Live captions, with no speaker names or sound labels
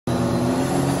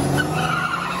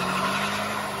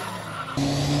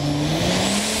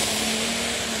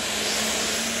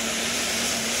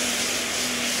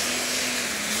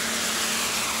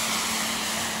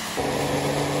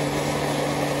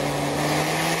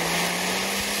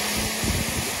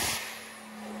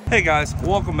Hey guys,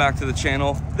 welcome back to the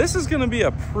channel. This is gonna be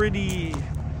a pretty,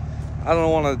 I don't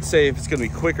want to say if it's gonna be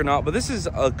quick or not, but this is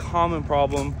a common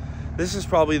problem. This is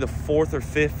probably the 4th or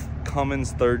 5th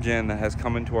Cummins 3rd gen that has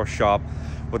come into our shop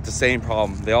with the same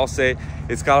problem. They all say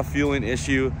it's got a fueling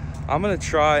issue. I'm gonna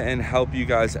try and help you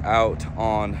guys out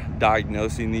on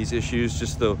diagnosing these issues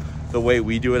just the way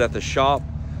we do it at the shop.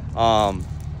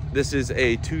 This is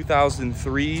a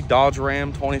 2003 Dodge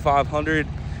Ram 2500.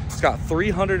 It's got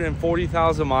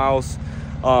 340,000 miles.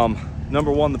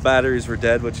 Number one, the batteries were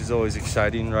dead, which is always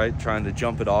exciting, right? Trying to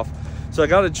jump it off. So I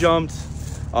got it jumped.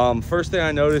 First thing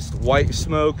I noticed, white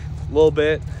smoke a little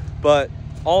bit, but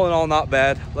all in all, not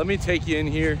bad. Let me take you in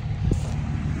here.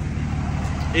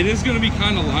 It is gonna be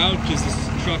kind of loud because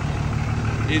this truck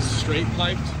is straight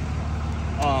piped.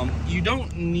 You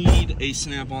don't need a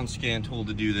snap-on scan tool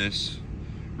to do this.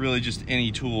 Really just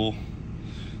any tool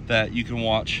that you can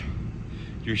watch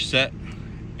your set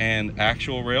and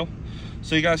actual rail.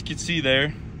 So you guys can see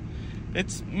there,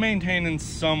 it's maintaining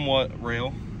somewhat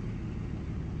rail.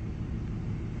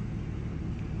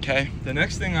 Okay, the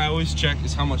next thing I always check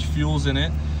is how much fuel's in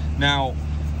it. Now,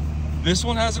 this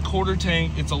one has a 1/4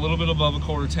 tank. It's a little bit above a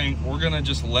 1/4 tank. We're gonna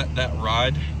just let that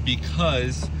ride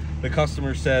because the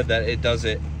customer said that it does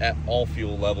it at all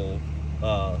fuel level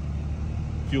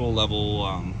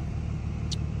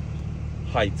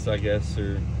heights, I guess,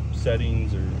 or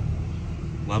settings or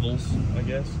levels, I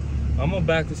guess. I'm gonna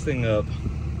back this thing up,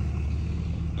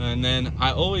 and then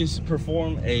I always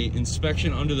perform a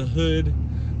inspection under the hood.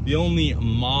 The only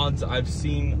mods I've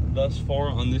seen thus far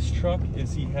on this truck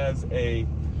is he has a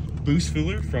boost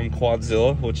filler from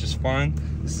Quadzilla, which is fine.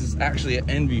 This is actually an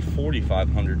NV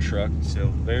 4500 truck, so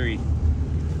very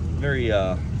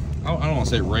I don't want to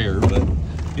say rare, but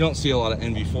you don't see a lot of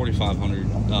NV 4500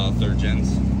 3rd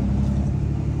gens.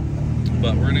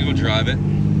 But we're gonna go drive it.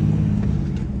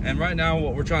 And right now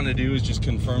what we're trying to do is just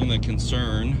confirm the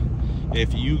concern.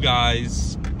 If you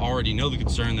guys already know the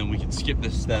concern, then we can skip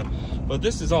this step. But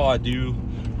this is all I do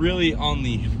really on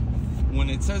the,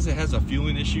 when it says it has a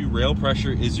fueling issue, rail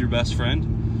pressure is your best friend.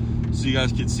 So you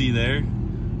guys can see there,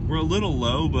 we're a little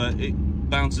low, but it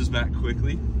bounces back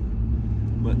quickly.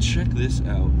 But check this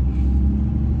out.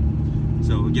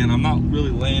 So again, I'm not really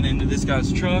laying into this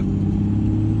guy's truck.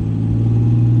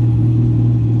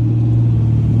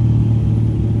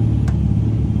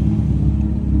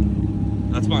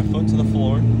 That's my foot to the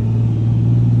floor.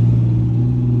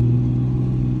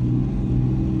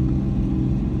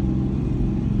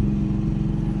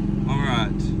 All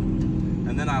right,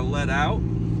 and then I let out,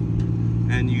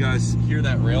 and you guys hear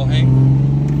that rail hang?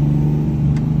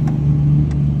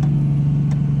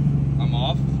 I'm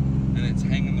off, and it's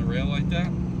hanging the rail like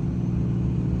that.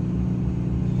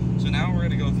 So now we're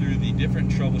gonna go through the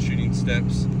different troubleshooting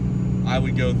steps I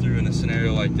would go through in a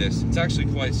scenario like this. It's actually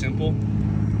quite simple.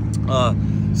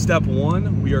 Step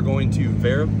one, we are going to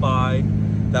verify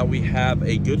that we have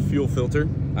a good fuel filter.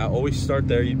 I always start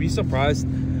there. You'd be surprised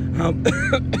how,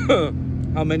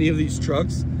 how many of these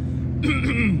trucks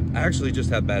actually just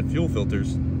have bad fuel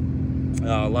filters.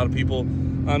 A lot of people,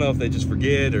 I don't know if they just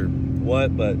forget or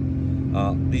what, but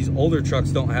these older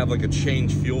trucks don't have like a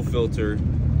change fuel filter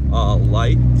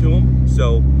light to them.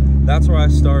 So that's where I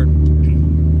start.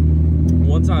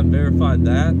 Once I've verified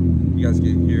that, you guys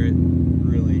can hear it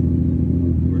really.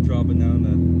 We're dropping down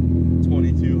to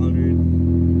 2,200,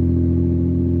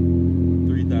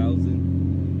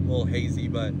 3,000. A little hazy,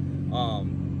 but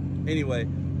anyway,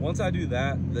 once I do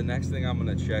that, the next thing I'm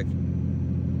gonna check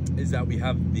is that we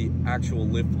have the actual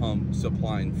lift pump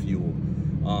supplying fuel.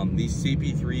 These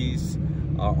CP3s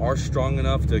are strong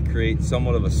enough to create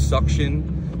somewhat of a suction,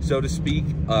 so to speak,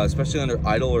 especially under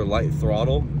idle or light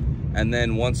throttle. And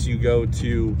then once you go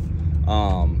to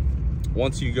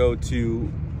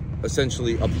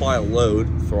essentially apply a load,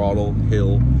 throttle,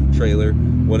 hill, trailer,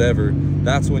 whatever,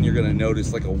 that's when you're gonna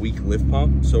notice like a weak lift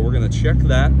pump. So we're gonna check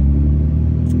that.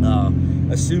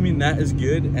 Assuming that is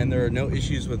good and there are no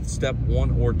issues with step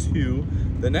 1 or 2,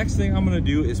 the next thing I'm gonna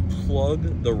do is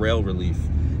plug the rail relief.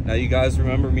 Now you guys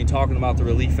remember me talking about the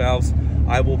relief valves.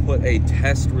 I will put a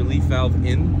test relief valve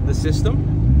in the system.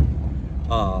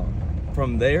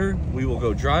 From there, we will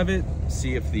go drive it,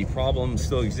 see if the problem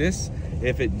still exists.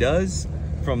 If it does,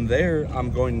 from there,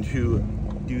 I'm going to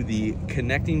do the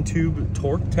connecting tube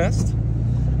torque test.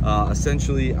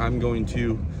 Essentially, I'm going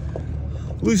to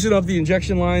loosen up the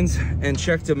injection lines and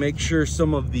check to make sure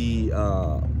some of the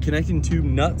connecting tube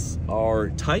nuts are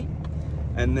tight.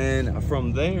 And then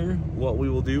from there, what we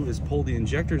will do is pull the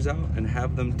injectors out and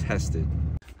have them tested.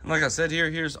 Like I said,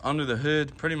 here's under the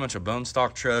hood, pretty much a bone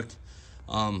stock truck.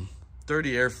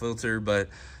 dirty air filter, but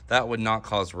that would not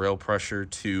cause rail pressure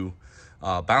to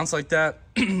bounce like that.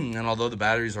 And although the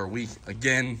batteries are weak,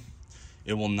 again,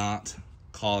 it will not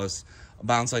cause a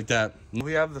bounce like that.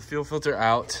 We have the fuel filter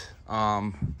out.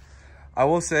 I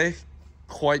will say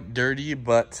quite dirty,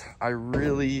 but I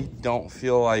really don't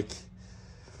feel like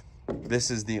this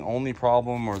is the only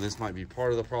problem, or this might be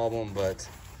part of the problem. But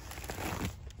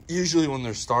usually when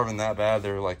they're starving that bad,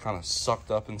 they're like kind of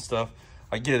sucked up and stuff.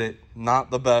 I get it,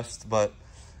 not the best. But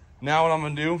now what I'm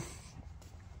gonna do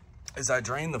is I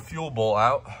drain the fuel bowl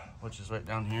out, which is right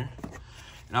down here,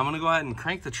 and I'm gonna go ahead and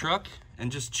crank the truck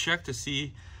and just check to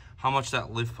see how much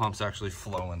that lift pump's actually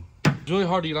flowing. It's really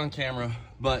hard to get on camera,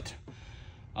 but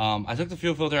I took the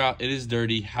fuel filter out. It is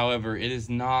dirty. However, it is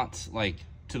not like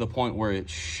to the point where it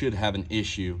should have an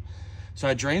issue. So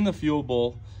I drained the fuel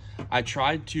bowl. I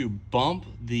tried to bump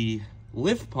the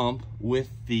lift pump with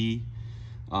the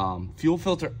fuel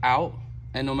filter out,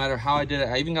 and no matter how I did it,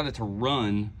 I even got it to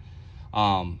run,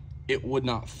 it would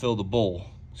not fill the bowl.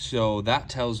 So that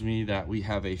tells me that we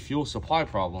have a fuel supply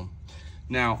problem.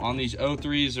 Now on these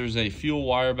O3s, there's a fuel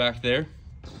wire back there.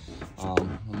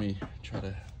 Let me try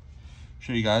to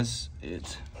show you guys.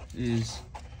 It is,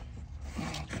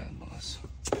 oh God bless.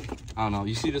 I don't know,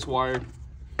 you see this wire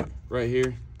right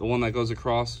here, the one that goes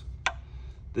across,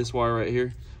 this wire right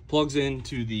here plugs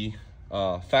into the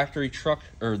factory truck,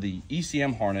 or the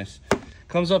ECM harness,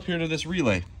 comes up here to this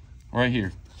relay right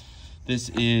here. This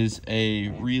is a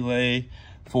relay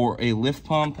for a lift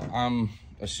pump. I'm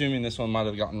assuming this one might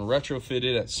have gotten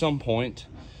retrofitted at some point.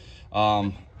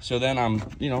 So then I'm,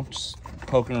 you know, just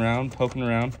poking around.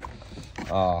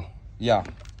 Yeah,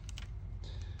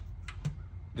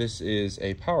 this is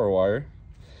a power wire.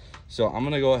 So I'm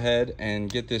gonna go ahead and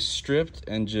get this stripped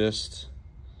and just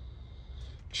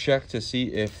check to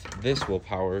see if this will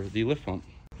power the lift pump.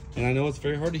 And I know it's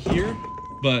very hard to hear,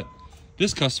 but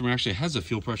this customer actually has a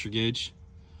fuel pressure gauge.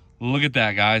 Look at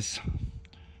that, guys.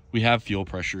 We have fuel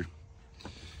pressure.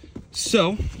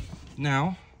 So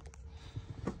now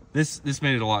this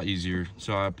made it a lot easier.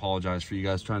 So I apologize for you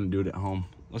guys trying to do it at home.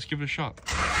 Let's give it a shot.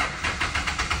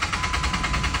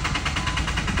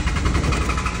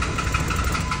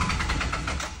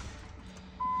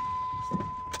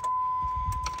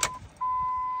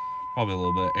 Probably a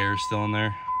little bit of air still in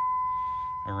there.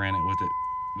 I ran it with it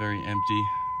very empty.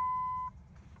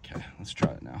 Okay, let's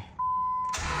try it now.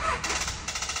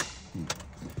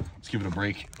 Let's give it a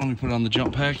break. Let me put it on the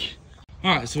jump pack.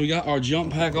 All right, so we got our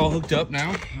jump pack all hooked up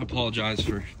now. I apologize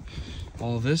for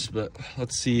all of this, but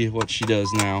let's see what she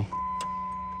does now.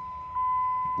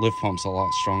 Lift pump's a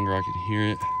lot stronger, I can hear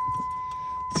it.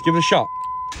 Let's give it a shot.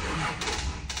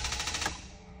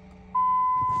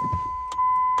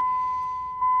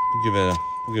 We'll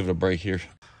give it a break here.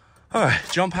 All right,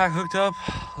 jump pack hooked up.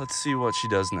 Let's see what she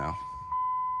does now.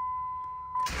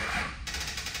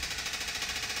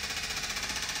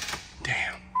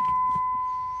 Damn.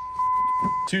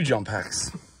 2 jump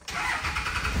packs.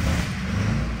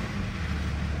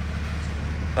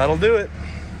 That'll do it.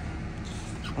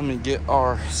 Let me get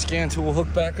our scan tool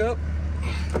hooked back up.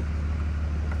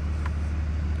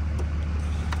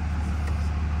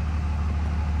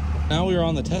 Now we are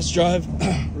on the test drive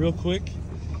real quick.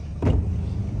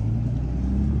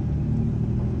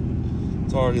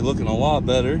 It's already looking a lot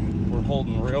better. We're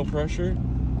holding rail pressure.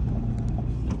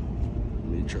 Let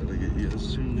me try to get you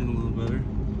zoomed in a little better.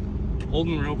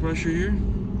 Holding rail pressure here.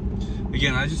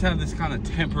 Again, I just have this kind of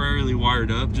temporarily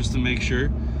wired up just to make sure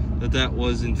that that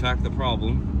was in fact the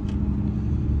problem.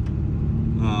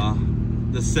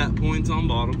 The set point's on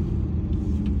bottom.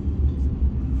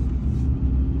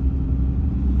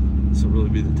 This will really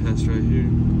be the test right here.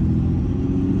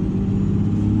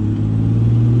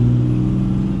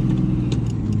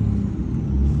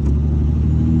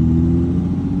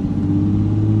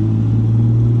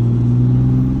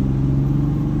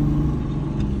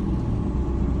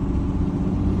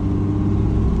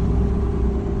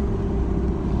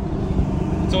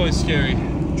 It's always scary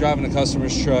driving a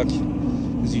customer's truck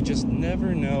because you just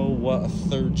never know what a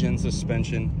 3rd gen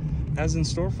suspension has in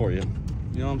store for you.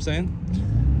 You know what I'm saying?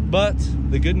 But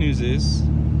the good news is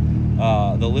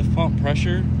the lift pump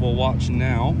pressure, we'll watch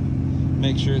now,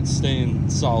 make sure it's staying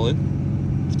solid.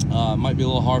 Might be a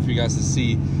little hard for you guys to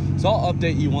see, so I'll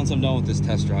update you once I'm done with this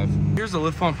test drive. Here's the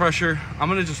lift pump pressure. I'm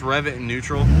gonna just rev it in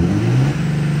neutral.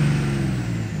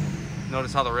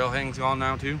 Notice how the rail hang's gone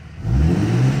now too.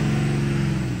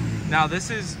 Now this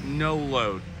is no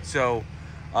load, so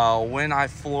when I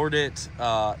floored it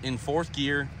in 4th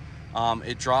gear,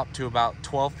 it dropped to about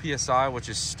 12 psi, which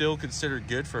is still considered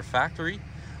good for factory.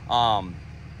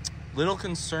 Little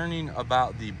concerning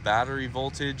about the battery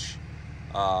voltage.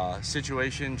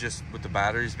 situation just with the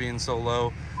batteries being so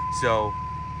low. So,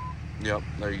 yep,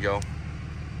 there you go.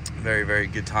 Very, very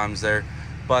good times there.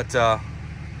 But,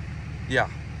 yeah.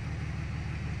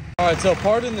 All right, so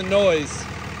pardon the noise,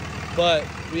 but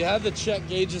we had the check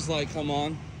gauges light come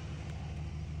on.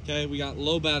 Okay, we got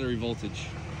low battery voltage.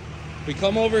 We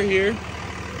come over here,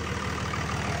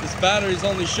 this battery's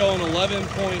only showing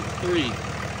 11.3.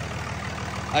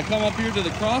 I come up here to the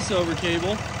crossover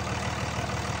cable,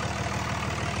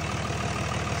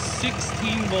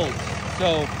 16 volts.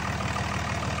 So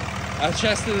I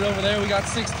tested it over there, we got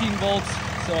 16 volts.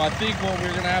 So I think what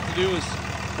we're gonna have to do is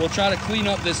we'll try to clean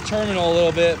up this terminal a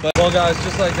little bit. But well guys,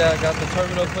 just like that, got the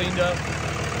terminal cleaned up.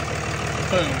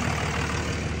 Boom.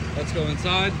 Let's go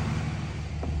inside.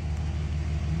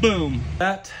 Boom.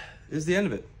 That is the end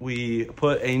of it. We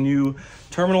put a new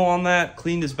terminal on that,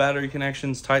 cleaned his battery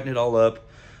connections, tightened it all up.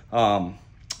 I'm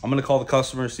gonna call the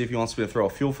customer, see if he wants me to throw a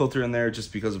fuel filter in there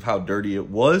just because of how dirty it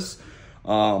was.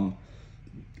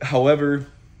 However,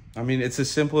 I mean, it's as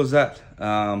simple as that.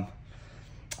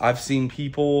 I've seen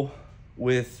people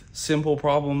with simple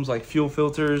problems like fuel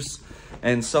filters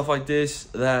and stuff like this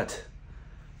that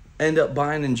end up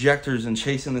buying injectors and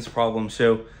chasing this problem.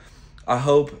 So I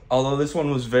hope, although this one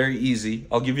was very easy,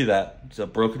 I'll give you that. It's a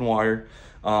broken wire.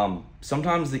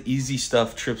 Sometimes the easy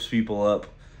stuff trips people up.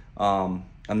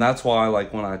 And that's why,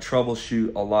 like, when I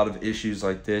troubleshoot a lot of issues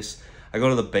like this, I go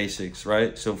to the basics,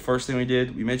 right? So first thing we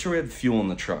did, we made sure we had fuel in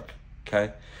the truck,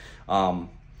 okay? A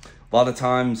lot of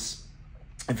times,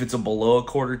 if it's a below a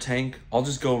quarter tank, I'll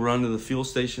just go run to the fuel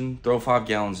station, throw 5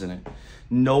 gallons in it.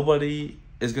 Nobody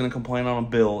is gonna complain on a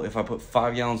bill if I put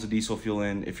 5 gallons of diesel fuel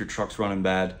in if your truck's running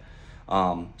bad.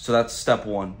 So that's step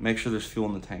one, make sure there's fuel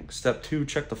in the tank. Step two,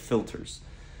 check the filters.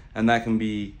 And that can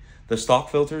be the stock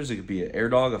filters, it could be an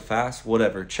AirDog, a Fast,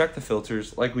 whatever. Check the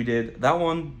filters like we did. That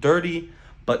one, dirty,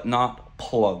 but not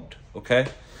plugged, okay?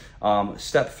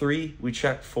 Step three, we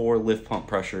checked for lift pump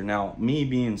pressure. Now, me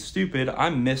being stupid, I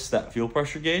missed that fuel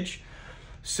pressure gauge.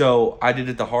 So I did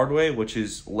it the hard way, which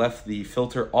is left the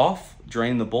filter off,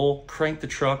 drained the bowl, cranked the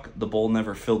truck, the bowl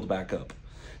never filled back up.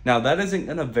 Now, that isn't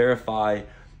gonna verify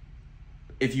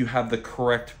if you have the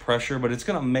correct pressure, but it's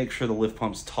gonna make sure the lift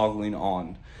pump's toggling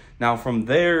on. Now from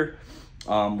there,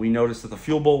 we noticed that the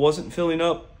fuel bowl wasn't filling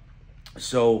up.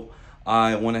 So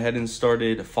I went ahead and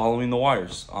started following the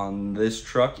wires. On this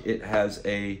truck, it has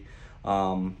a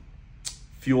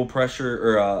fuel pressure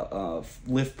or a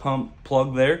lift pump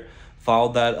plug there.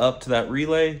 Followed that up to that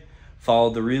relay,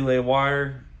 followed the relay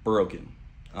wire, broken.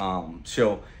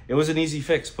 So it was an easy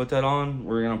fix. Put that on.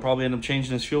 We're gonna probably end up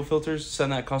changing his fuel filters,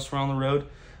 send that customer on the road.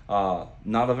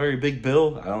 Not a very big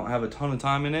bill. I don't have a ton of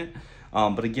time in it.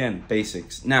 But again,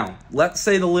 basics. Now, let's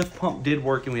say the lift pump did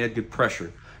work and we had good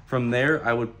pressure. From there,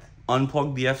 I would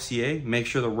unplug the FCA, make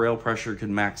sure the rail pressure could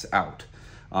max out.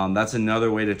 That's another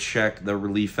way to check the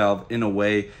relief valve in a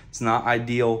way. It's not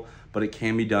ideal, but it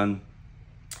can be done.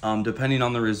 Depending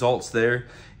on the results there,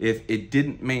 if it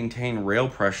didn't maintain rail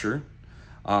pressure,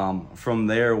 from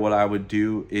there, what I would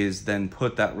do is then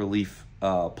put that relief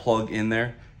plug in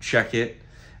there, check it.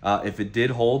 If it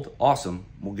did hold, awesome.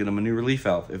 We'll get them a new relief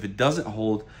valve. If it doesn't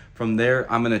hold, from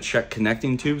there, I'm gonna check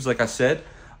connecting tubes. Like I said,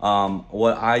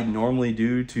 what I normally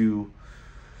do to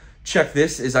check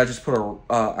this is I just put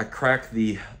I crack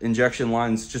the injection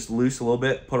lines just loose a little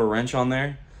bit, put a wrench on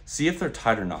there, see if they're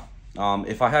tight or not.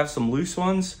 If I have some loose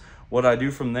ones, what I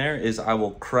do from there is I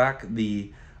will crack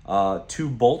the 2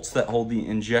 bolts that hold the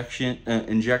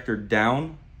injector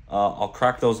down. I'll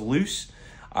crack those loose.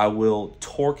 I will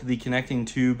torque the connecting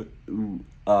tube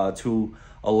to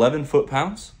 11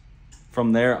 foot-pounds.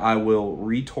 From there, I will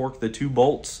retorque the 2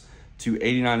 bolts to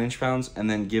 89 inch-pounds and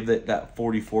then give it that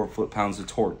 44 foot-pounds of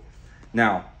torque.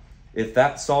 Now, if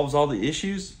that solves all the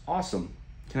issues, awesome.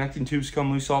 Connecting tubes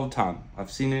come loose all the time.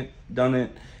 I've seen it, done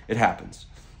it, it happens.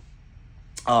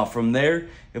 From there,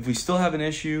 if we still have an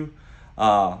issue,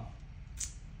 I'm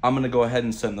gonna go ahead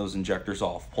and send those injectors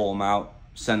off, pull them out,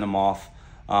 send them off,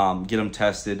 get them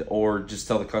tested, or just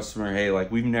tell the customer, hey,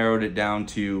 like, we've narrowed it down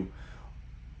to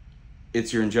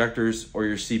it's your injectors or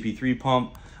your CP3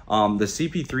 pump. The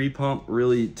CP3 pump,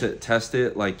 really, to test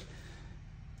it, like,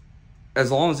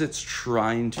 as long as it's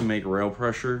trying to make rail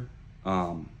pressure,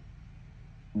 we're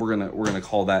gonna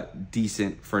call that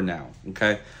decent for now.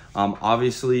 Okay.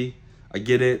 Obviously, I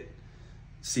get it.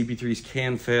 CP3s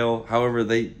can fail. However,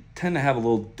 they tend to have a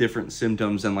little different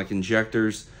symptoms than like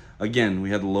injectors. Again, we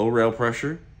had low rail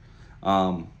pressure.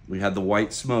 We had the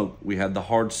white smoke. We had the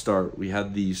hard start. We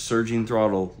had the surging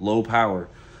throttle, low power.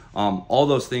 All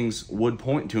those things would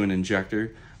point to an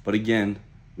injector. But again,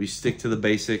 we stick to the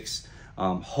basics.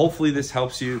 Hopefully this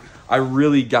helps you. I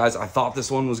really, guys, I thought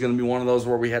this one was gonna be one of those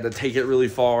where we had to take it really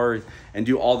far and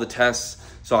do all the tests.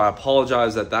 So I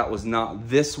apologize that that was not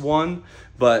this one,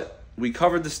 but we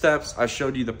covered the steps. I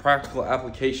showed you the practical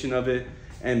application of it,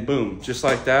 and boom, just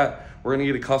like that, we're gonna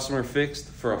get a customer fixed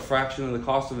for a fraction of the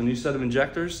cost of a new set of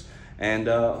injectors, and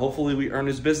hopefully we earn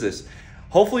his business.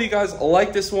 Hopefully you guys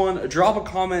like this one. Drop a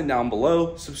comment down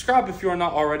below. Subscribe if you are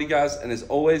not already, guys, and as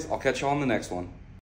always, I'll catch you on the next one.